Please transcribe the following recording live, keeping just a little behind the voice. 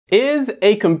Is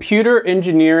a computer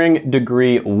engineering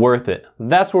degree worth it?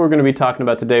 That's what we're going to be talking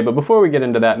about today, but before we get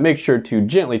into that, make sure to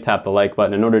gently tap the like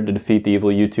button in order to defeat the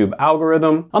evil YouTube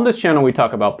algorithm. On this channel, we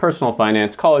talk about personal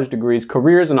finance, college degrees,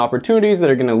 careers, and opportunities that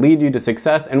are going to lead you to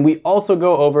success, and we also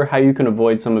go over how you can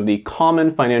avoid some of the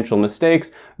common financial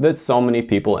mistakes that so many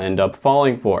people end up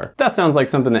falling for. If that sounds like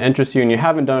something that interests you and you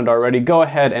haven't done it already, go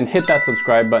ahead and hit that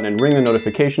subscribe button and ring the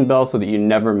notification bell so that you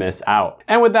never miss out.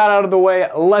 And with that out of the way,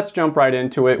 let's jump right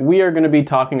into it. We are going to be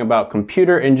talking about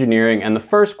computer engineering, and the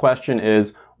first question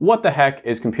is, what the heck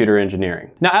is computer engineering?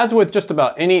 Now, as with just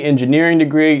about any engineering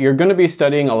degree, you're going to be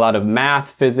studying a lot of math,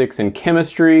 physics, and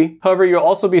chemistry. However, you'll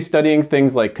also be studying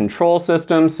things like control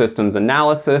systems, systems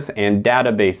analysis, and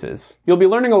databases. You'll be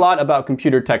learning a lot about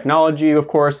computer technology, of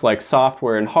course, like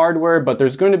software and hardware, but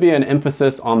there's going to be an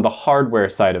emphasis on the hardware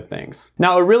side of things.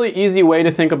 Now, a really easy way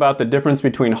to think about the difference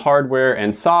between hardware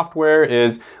and software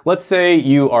is, let's say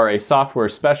you are a software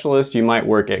specialist, you might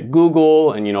work at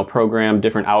Google and, program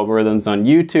different algorithms on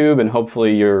YouTube, and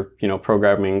hopefully you're,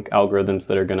 programming algorithms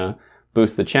that are gonna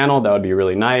boost the channel. That would be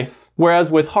really nice. Whereas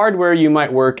with hardware, you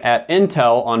might work at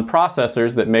Intel on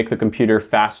processors that make the computer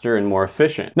faster and more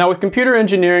efficient. Now with computer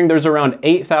engineering, there's around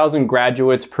 8,000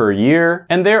 graduates per year,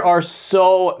 and there are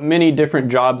so many different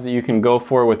jobs that you can go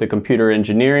for with a computer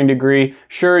engineering degree.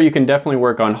 Sure, you can definitely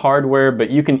work on hardware, but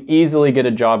you can easily get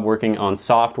a job working on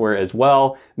software as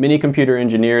well. Many computer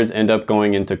engineers end up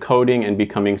going into coding and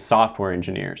becoming software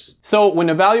engineers. So when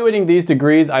evaluating these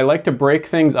degrees, I like to break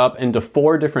things up into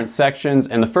 4 different sections.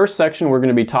 And the first section we're going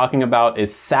to be talking about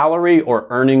is salary or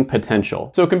earning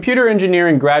potential. So a computer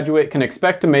engineering graduate can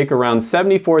expect to make around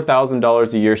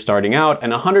 $74,000 a year starting out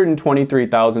and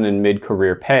 $123,000 in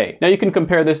mid-career pay. Now you can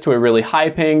compare this to a really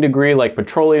high-paying degree like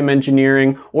petroleum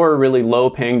engineering or a really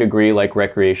low-paying degree like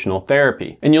recreational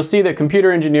therapy. And you'll see that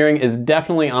computer engineering is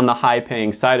definitely on the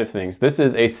high-paying side of things. This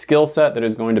is a skill set that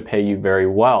is going to pay you very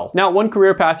well. Now, one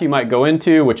career path you might go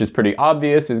into, which is pretty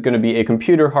obvious, is going to be a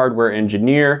computer hardware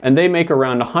engineer, and they make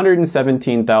around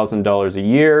 $117,000 a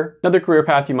year. Another career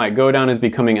path you might go down is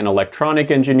becoming an electronic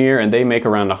engineer, and they make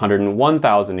around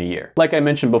 $101,000 a year. Like I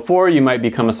mentioned before, you might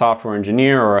become a software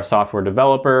engineer or a software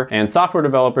developer, and software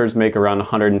developers make around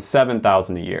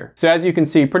 $107,000 a year. So as you can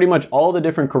see, pretty much all the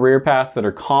different career paths that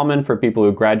are common for people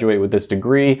who graduate with this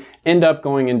degree end up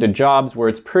going into jobs where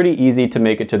it's pretty easy to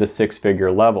make it to the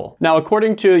 6-figure level. Now,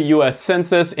 according to US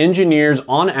Census, engineers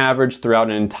on average throughout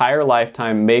an entire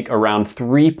lifetime make around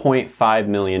 $3.5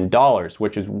 million,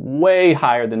 which is way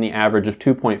higher than the average of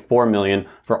 $2.4 million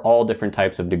for all different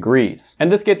types of degrees.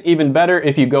 And this gets even better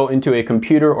if you go into a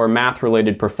computer or math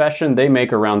related profession. They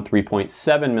make around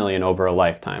 $3.7 million over a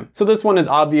lifetime. So this one is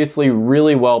obviously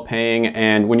really well paying,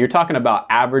 and when you're talking about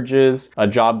averages, a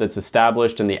job that's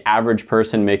established and the average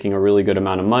person making a really good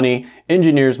amount of money,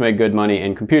 engineers make good money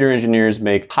and computer engineers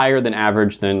make higher than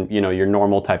average than, your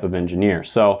normal type of engineer.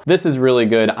 So this is really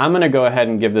good. I'm gonna go ahead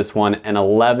and give this one an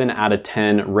 11 out of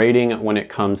 10 rating when it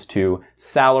comes to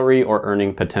salary or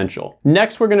earning potential.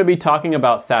 Next, we're gonna be talking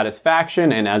about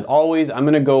satisfaction, and as always, I'm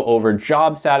gonna go over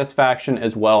job satisfaction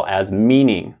as well as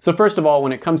meaning. So first of all,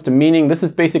 when it comes to meaning, this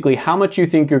is basically how much you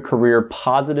think your career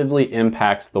positively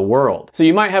impacts the world. So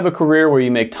you might have a career where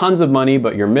you make tons of money,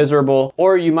 but you're miserable,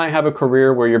 or you might have a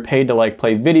career where you're paid to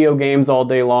play video games all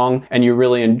day long and you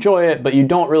really enjoy it, but you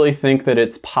don't really think that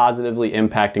it's positively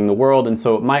impacting the world, and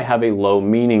so it might have a low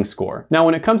meaning score. Now,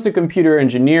 when it comes to computer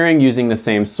engineering, using the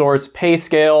same source,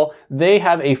 payscale, they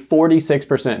have a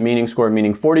 46% meaning score,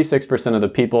 meaning 46% of the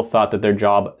people thought that their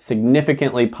job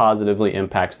significantly positively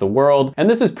impacts the world. And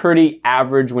this is pretty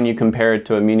average when you compare it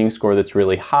to a meaning score that's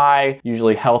really high.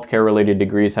 Usually healthcare related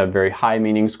degrees have very high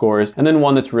meaning scores, and then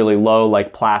one that's really low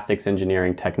like plastics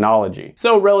engineering technology.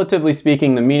 So relatively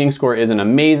speaking, the meaning score isn't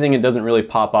amazing. It doesn't really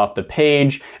pop off the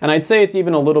page, and I'd say it's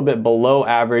even a little bit below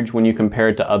average when you compare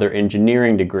it to other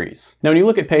engineering degrees. Now, when you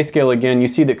look at payscale again, you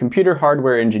see that computer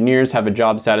hardware engineers have a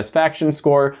job satisfaction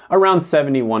score around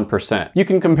 71%. You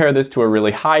can compare this to a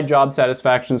really high job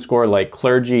satisfaction score like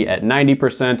clergy at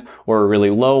 90%, or a really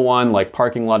low one like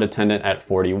parking lot attendant at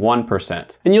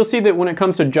 41%. And you'll see that when it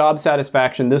comes to job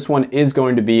satisfaction, this one is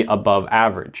going to be above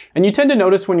average. And you tend to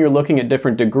notice when you're looking at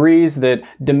different degrees that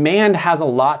demand has a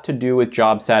lot to do with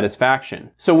job satisfaction.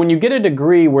 So when you get a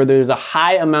degree where there's a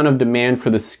high amount of demand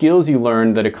for the skills you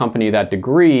learned that accompany that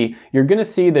degree, you're gonna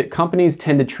see that companies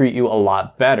tend to treat you a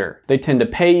lot better. They tend to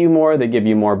pay you more, they give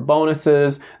you more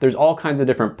bonuses, there's all kinds of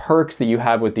different perks that you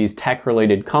have with these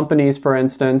tech-related companies, for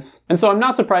instance. And so I'm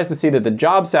not surprised to see that the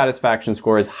job satisfaction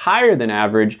score is higher than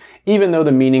average, even though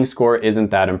the meaning score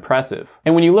isn't that impressive.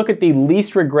 And when you look at the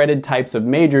least regretted types of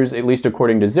majors, at least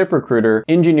according to ZipRecruiter,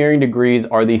 engineering degrees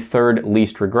are the third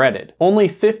least regretted. Only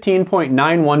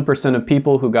 15.91% of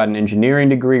people who got an engineering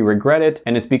degree regret it,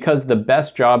 and it's because the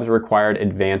best jobs required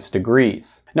advanced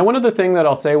degrees. Now, one other thing that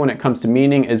I'll say when it comes to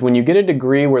meaning is when you get a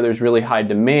degree where there's really high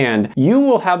demand, you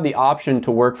will have the option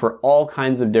to work for all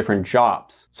kinds of different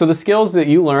jobs. So the skills that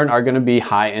you learn are going to be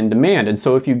high in demand. And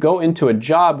so if you go into a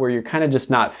job where you're kind of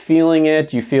just not feeling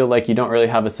it, you feel like you don't really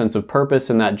have a sense of purpose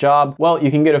in that job, well,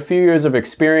 you can get a few years of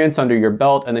experience under your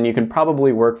belt, and then you can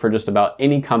probably work for just about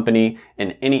any company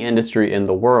in any industry in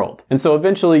the world. And so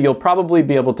eventually you'll probably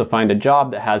be able to find a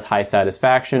job that has high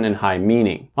satisfaction and high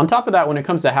meaning. On top of that, when it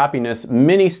comes to happiness,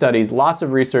 many studies, lots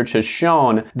of research has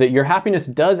shown that your happiness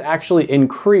does actually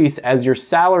increase as your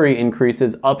salary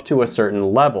increases up to a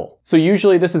certain level. So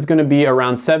usually this is going to be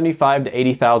around $75,000 to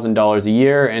 $80,000 a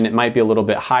year, and it might be a little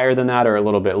bit higher than that or a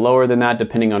little bit lower than that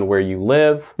depending on where you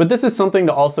live. But this is something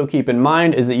to also keep in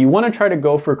mind, is that you want to try to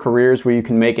go for careers where you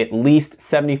can make at least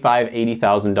 $75,000,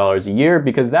 $80,000 a year,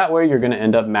 because that way you're going to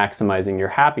end up maximizing your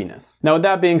happiness. Now, with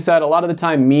that being said, a lot of the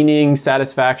time meaning,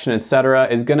 satisfaction, etc.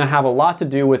 is going to have a lot to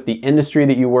do with the industry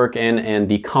that you work in and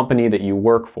the company that you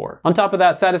work for. On top of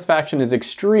that, satisfaction is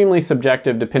extremely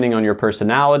subjective depending on your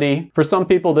personality. For some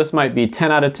people, this might be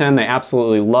 10 out of 10. They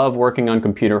absolutely love working on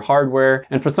computer hardware.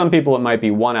 And for some people, it might be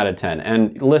 1 out of 10.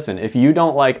 And listen, if you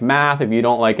don't like math, if you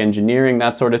don't like engineering,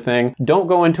 that sort of thing, don't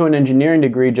go into an engineering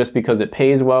degree just because it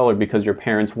pays well or because your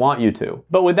parents want you to.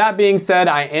 But with that being said,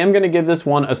 I am going to give this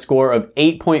one a score of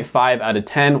 8.5 out of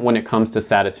 10 when it comes to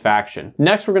satisfaction.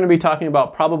 Next, we're going to be talking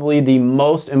about probably the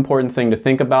most important thing to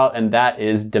think about, and that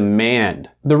is demand.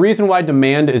 The reason why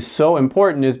demand is so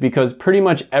important is because pretty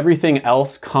much everything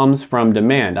else comes from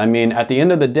demand. I mean, at the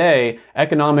end of the day,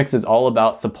 economics is all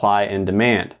about supply and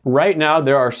demand. Right now,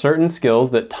 there are certain skills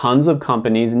that tons of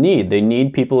companies need. They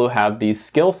need people who have these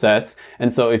skill sets.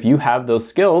 And so if you have those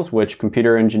skills, which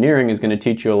computer engineering is going to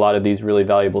teach you a lot of these really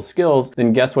valuable skills,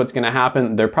 then guess what's going to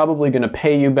happen? They're probably going to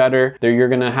pay you better. You're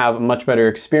going to have a much better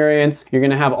experience. You're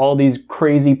going to have all these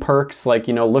crazy perks. Like,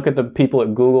 you know, look at the people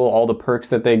at Google, all the perks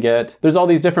that they get. There's all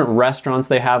these different restaurants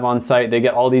they have on site. They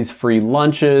get all these free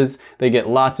lunches. They get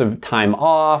lots of time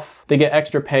off. They get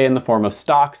extra pay in the form of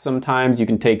stocks sometimes. You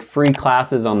can take free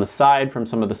classes on the side from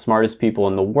some of the smartest people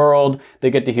in the world.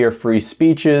 They get to hear free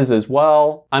speeches as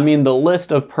well. I mean, the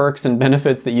list of perks and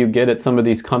benefits that you get at some of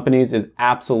these companies is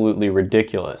absolutely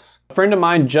ridiculous. A friend of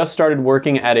mine just started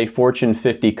working at a Fortune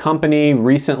 50 company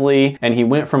recently, and he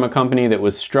went from a company that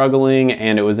was struggling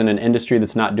and it was in an industry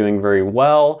that's not doing very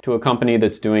well to a company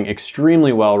that's doing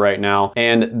extremely well right now.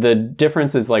 And the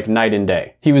difference is like night and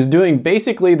day. He was doing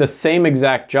basically the same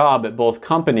exact job at both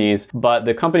companies, but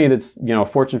the company that's, you know, a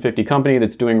Fortune 50 company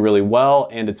that's doing really well,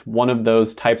 and it's one of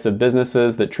those types of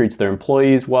businesses that treats their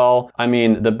employees well. I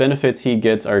mean, the benefits he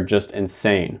gets are just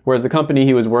insane. Whereas the company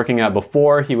he was working at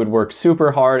before, he would work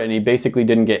super hard and he basically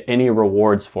didn't get any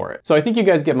rewards for it. So I think you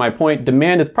guys get my point.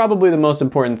 Demand is probably the most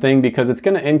important thing because it's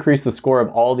going to increase the score of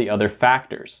all the other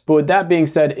factors. But with that being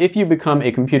said, if you become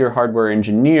a computer hardware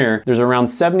engineer, there's around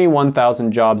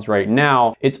 71,000 jobs right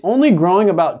now. It's only growing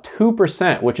about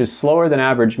 2%, which is slower than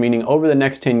average, meaning over the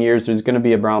next 10 years, there's going to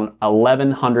be around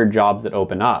 1,100 jobs that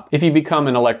open up. If you become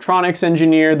an electronics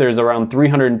engineer, there's around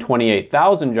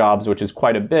 328,000 jobs, which is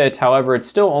quite a bit. However, it's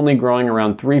still only growing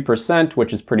around 3%,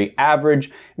 which is pretty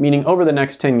average, meaning over the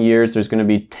next 10 years, there's going to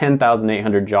be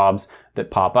 10,800 jobs that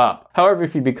pop up. However,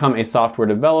 if you become a software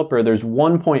developer, there's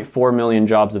 1.4 million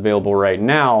jobs available right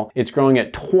now. It's growing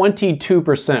at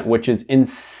 22%, which is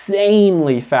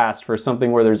insanely fast for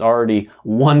something where there's already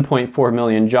 1.4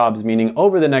 million jobs, meaning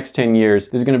over the next 10 years,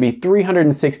 there's going to be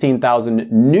 316,000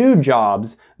 new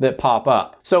jobs that pop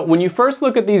up. So when you first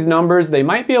look at these numbers, they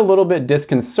might be a little bit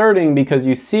disconcerting because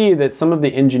you see that some of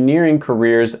the engineering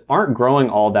careers aren't growing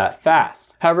all that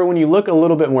fast. However, when you look a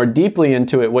little bit more deeply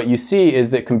into it, what you see is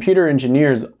that computer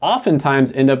engineers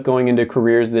oftentimes end up going into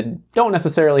careers that don't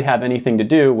necessarily have anything to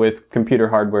do with computer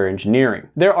hardware engineering.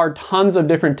 There are tons of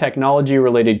different technology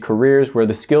related careers where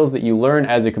the skills that you learn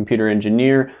as a computer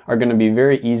engineer are going to be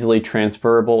very easily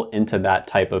transferable into that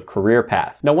type of career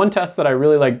path. Now, one test that I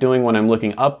really like doing when I'm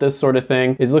looking up this sort of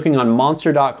thing is looking on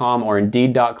monster.com or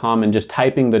indeed.com and just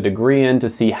typing the degree in to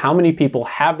see how many people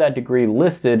have that degree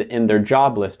listed in their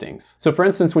job listings. So for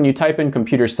instance, when you type in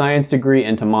computer science degree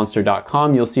into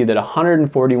monster.com, you'll see that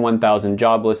 141,000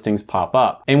 job listings pop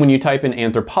up. And when you type in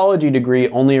anthropology degree,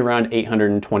 only around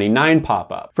 829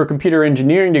 pop up. For computer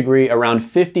engineering degree, around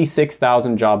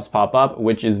 56,000 jobs pop up,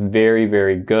 which is very,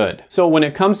 very good. So when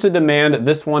it comes to demand,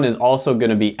 this one is also going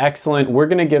to be excellent. We're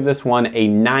going to give this one a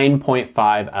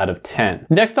 9.5 5 out of 10.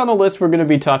 Next on the list, we're going to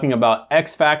be talking about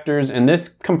X factors, and this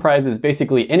comprises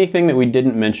basically anything that we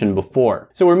didn't mention before.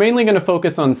 So we're mainly going to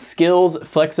focus on skills,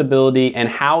 flexibility, and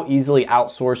how easily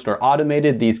outsourced or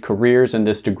automated these careers in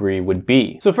this degree would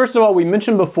be. So first of all, we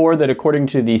mentioned before that according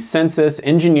to the census,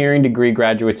 engineering degree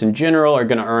graduates in general are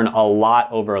going to earn a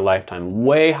lot over a lifetime,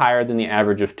 way higher than the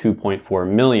average of 2.4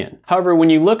 million. However, when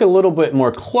you look a little bit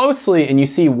more closely and you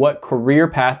see what career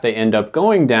path they end up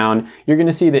going down, you're going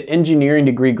to see that engineering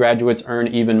degree graduates earn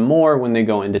even more when they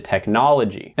go into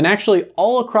technology. And actually,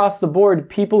 all across the board,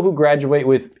 people who graduate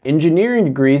with engineering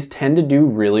degrees tend to do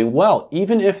really well,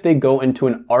 even if they go into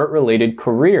an art-related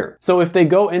career. So if they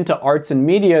go into arts and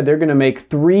media, they're going to make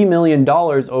 $3 million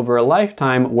over a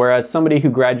lifetime, whereas somebody who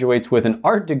graduates with an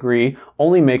art degree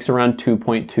only makes around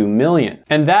 2.2 million.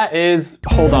 And that is,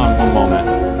 hold on one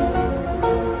moment,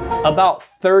 about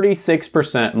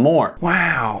 36% more.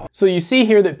 Wow. So you see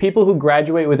here that people who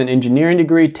graduate with an engineering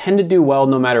degree tend to do well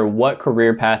no matter what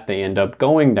career path they end up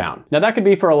going down. Now that could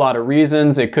be for a lot of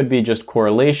reasons. It could be just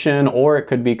correlation, or it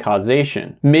could be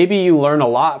causation. Maybe you learn a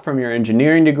lot from your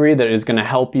engineering degree that is going to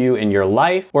help you in your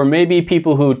life, or maybe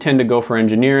people who tend to go for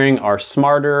engineering are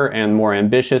smarter and more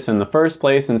ambitious in the first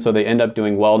place, and so they end up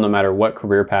doing well no matter what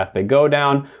career path they go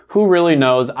down. Who really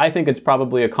knows? I think it's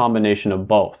probably a combination of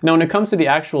both. Now, when it comes to the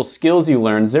actual skills you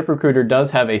learn, ZipRecruiter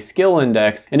does have a skill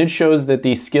index, and it shows that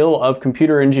the skill of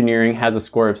computer engineering has a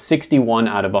score of 61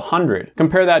 out of 100.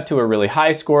 Compare that to a really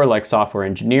high score like software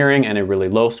engineering and a really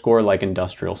low score like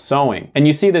industrial sewing. And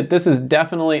you see that this is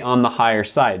definitely on the higher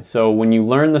side. So when you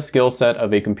learn the skill set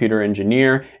of a computer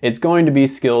engineer, it's going to be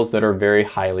skills that are very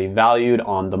highly valued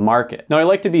on the market. Now, I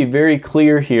like to be very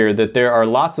clear here that there are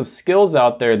lots of skills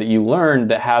out there that you learn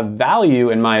that have value,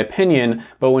 in my opinion,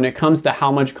 but when it comes to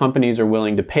how much companies are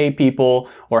willing to pay people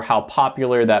or how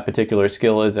popular that particular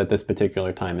skill is at this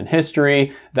particular time in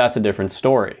history, that's a different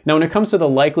story. Now, when it comes to the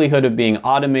likelihood of being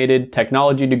automated,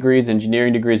 technology degrees,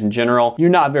 engineering degrees in general, you're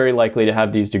not very likely to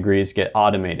have these degrees get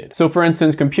automated. So for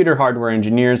instance, computer hardware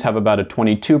engineers have about a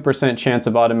 22% chance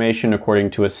of automation according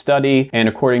to a study, and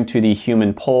according to the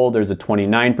Human poll, there's a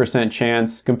 29%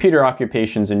 chance. Computer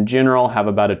occupations in general have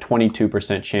about a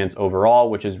 22% chance overall,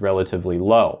 which is relatively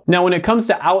low. Now, when it comes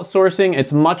to outsourcing,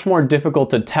 it's much more difficult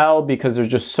to tell because there's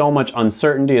just so much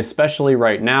uncertainty, especially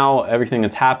right now, everything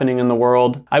that's happening in the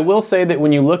world. I will say that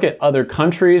when you look at other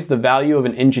countries, the value of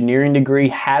an engineering degree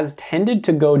has tended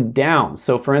to go down.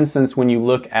 So for instance, when you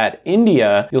look at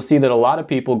India, you'll see that a lot of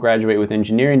people graduate with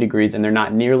engineering degrees and they're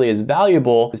not nearly as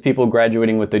valuable as people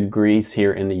graduating with degrees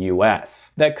here in the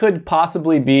US. That could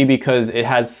possibly be because it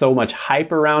has so much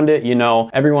hype around it. You know,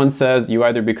 everyone says you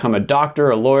either become a doctor,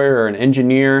 a lawyer, or an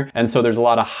engineer, and so there's a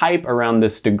lot of hype around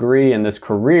this degree and this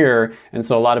career, and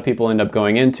so a lot of people end up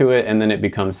going into it and then it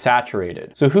becomes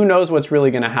saturated. So who knows what's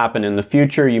really going to happen in the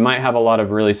future? You might have a lot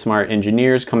of really smart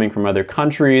engineers coming from other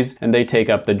countries and they take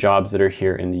up the jobs that are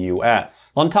here in the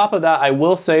US. On top of that, I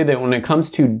will say that when it comes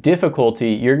to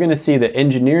difficulty, you're going to see that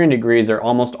engineering degrees are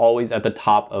almost always at the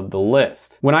top of the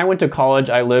list. When I went to college,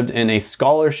 I lived in a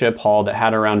scholarship hall that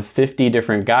had around 50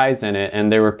 different guys in it,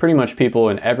 and there were pretty much people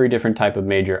in every different type of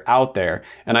major out there.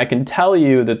 And I can tell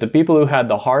you that the people who had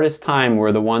the hardest time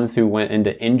were the ones who went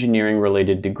into engineering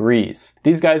related degrees.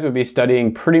 These guys would be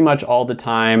studying pretty much all the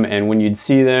time, and when you'd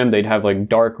see them, they'd have like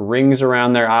dark rings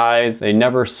around their eyes. They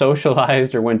never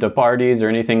socialized or went to parties or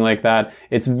anything like that.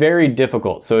 It's very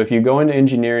difficult. So if you go into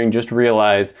engineering, just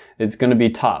realize it's going to be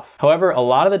tough. However, a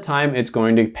lot of the time it's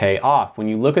going to pay off. When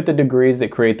you look at the degrees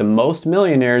that create the most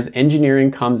millionaires, engineering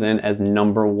comes in as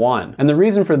number one. And the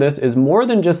reason for this is more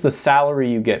than just the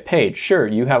salary you get paid. Sure,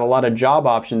 you have a lot of job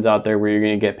options out there where you're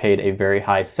going to get paid a very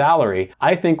high salary.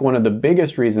 I think one of the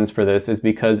biggest reasons for this is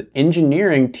because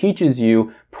engineering teaches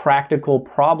you practical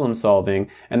problem solving,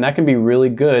 and that can be really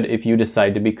good if you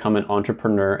decide to become an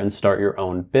entrepreneur and start your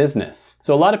own business.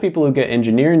 So a lot of people who get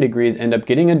engineering degrees end up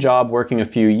getting a job working a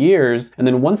few years, and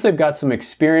then once they've got some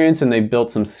experience and they've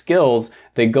built some skills,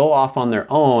 they go off on their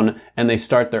own and they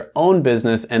start their own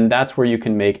business, and that's where you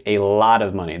can make a lot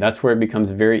of money. That's where it becomes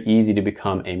very easy to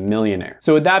become a millionaire.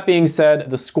 So with that being said,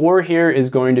 the score here is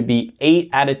going to be 8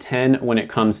 out of 10 when it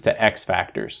comes to X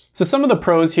factors. So some of the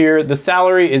pros here, the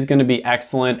salary is going to be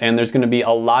excellent, and there's going to be a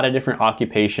lot of different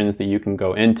occupations that you can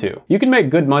go into. You can make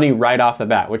good money right off the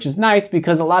bat, which is nice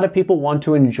because a lot of people want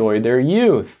to enjoy their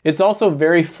youth. It's also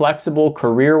very flexible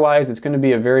career-wise. It's going to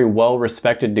be a very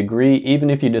well-respected degree, even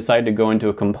if you decide to go into into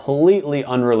a completely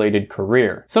unrelated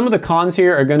career. Some of the cons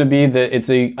here are going to be that it's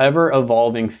a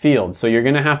ever-evolving field, so you're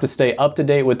going to have to stay up to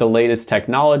date with the latest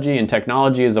technology, and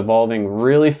technology is evolving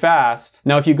really fast.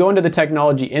 Now, if you go into the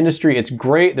technology industry, it's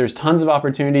great, there's tons of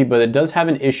opportunity, but it does have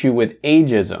an issue with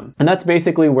ageism. And that's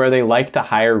basically where they like to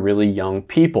hire really young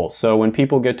people. So when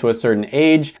people get to a certain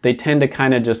age, they tend to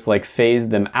kind of just like phase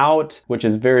them out, which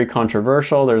is very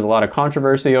controversial. There's a lot of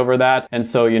controversy over that. And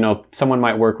so, you know, someone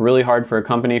might work really hard for a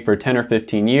company for 10 or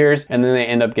 15 years, and then they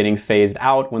end up getting phased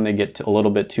out when they get to a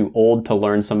little bit too old to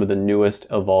learn some of the newest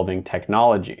evolving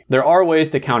technology. There are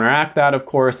ways to counteract that, of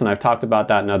course, and I've talked about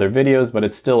that in other videos, but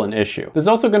it's still an issue. There's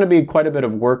also going to be quite a bit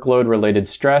of workload related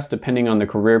stress depending on the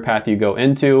career path you go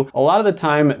into. A lot of the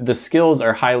time, the skills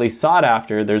are highly sought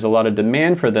after. There's a lot of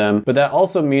demand for them, but that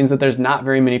also means that there's not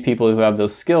very many people who have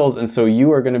those skills, and so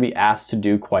you are going to be asked to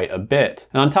do quite a bit.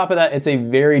 And on top of that, it's a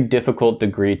very difficult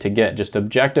degree to get. Just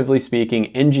objectively speaking,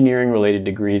 engineering related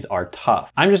degrees are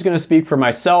tough. I'm just going to speak for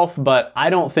myself, but I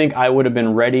don't think I would have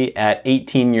been ready at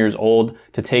 18 years old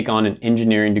to take on an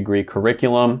engineering degree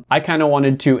curriculum. I kind of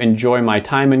wanted to enjoy my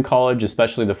time in college,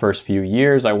 especially the first few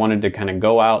years. I wanted to kind of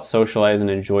go out, socialize, and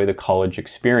enjoy the college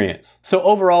experience. So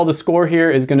overall, the score here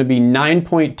is going to be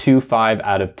 9.25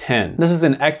 out of 10. This is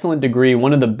an excellent degree,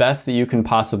 one of the best that you can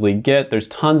possibly get. There's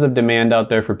tons of demand out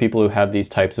there for people who have these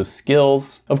types of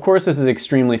skills. Of course, this is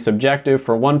extremely subjective.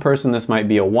 For one person, this might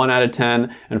be a 1 out of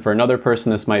 10, and for another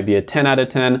person, this might be a 10 out of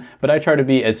 10, but I try to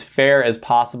be as fair as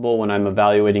possible when I'm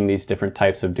evaluating these different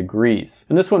types of degrees.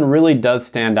 And this one really does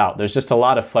stand out. There's just a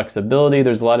lot of flexibility.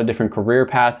 There's a lot of different career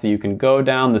paths that you can go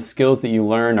down. The skills that you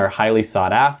learn are highly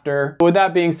sought after. But with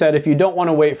that being said, if you don't want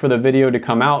to wait for the video to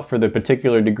come out for the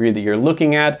particular degree that you're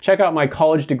looking at, check out my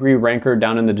college degree ranker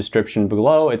down in the description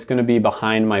below. It's going to be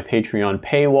behind my Patreon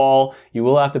paywall. You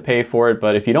will have to pay for it,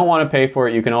 but if you don't want to pay for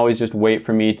it, you can always just wait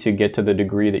for me to get to the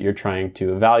degree that you're trying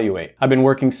to evaluate. I've been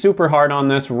working super hard on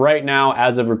this right now.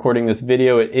 As of recording this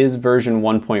video, it is version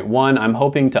 1.1. I'm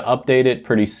hoping to update it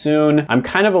pretty soon. I'm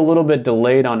kind of a little bit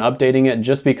delayed on updating it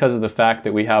just because of the fact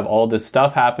that we have all this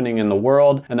stuff happening in the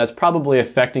world, and that's probably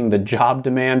affecting the job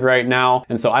demand right now.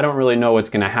 And so I don't really know what's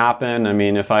going to happen. I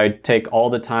mean, if I take all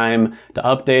the time to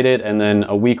update it and then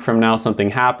a week from now something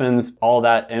happens, all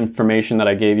that information that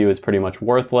I gave you is pretty much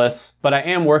worthless. But I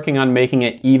am working on making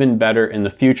it even better in the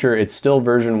future. It's still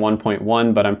version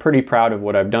 1.1, but I'm pretty proud of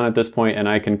what I've done at this point, and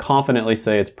I can confidently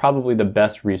say it's probably the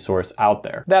best resource out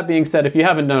there. That being said, if you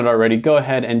haven't done it already, go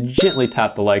ahead and gently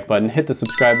tap the like button, hit the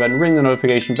subscribe button, ring the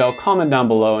notification bell, comment down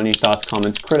below any thoughts,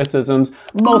 comments, criticisms.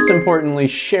 Most importantly,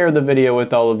 share the video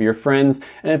with all of your friends.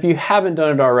 And if you haven't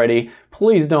done it already,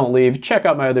 please don't leave. Check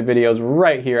out my other videos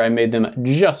right here. I made them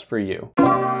just for you.